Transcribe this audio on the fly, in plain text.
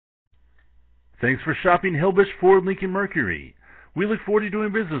Thanks for shopping Hillbush Ford Lincoln Mercury. We look forward to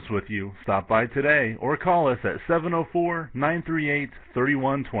doing business with you. Stop by today or call us at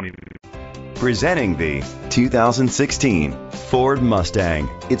 704-938-3120. Presenting the 2016 Ford Mustang.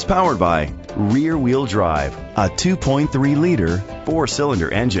 It's powered by rear-wheel drive, a 2.3-liter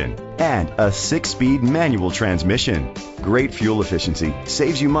four-cylinder engine, and a 6-speed manual transmission. Great fuel efficiency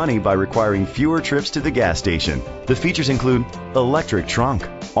saves you money by requiring fewer trips to the gas station. The features include electric trunk,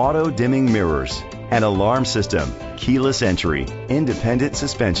 auto-dimming mirrors, an alarm system, keyless entry, independent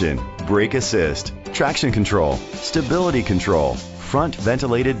suspension, brake assist, traction control, stability control, front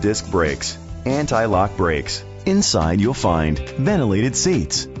ventilated disc brakes, anti-lock brakes. Inside you'll find ventilated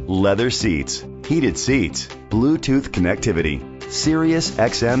seats, leather seats, heated seats, Bluetooth connectivity, Sirius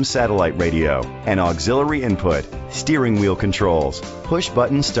XM satellite radio, and auxiliary input, steering wheel controls, push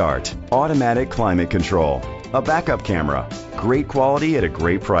button start, automatic climate control, a backup camera. Great quality at a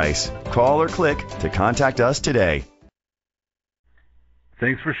great price. Call or click to contact us today.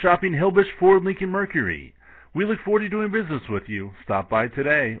 Thanks for shopping Hillbush Ford Lincoln Mercury. We look forward to doing business with you. Stop by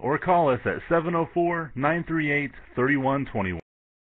today or call us at 704-938-3121.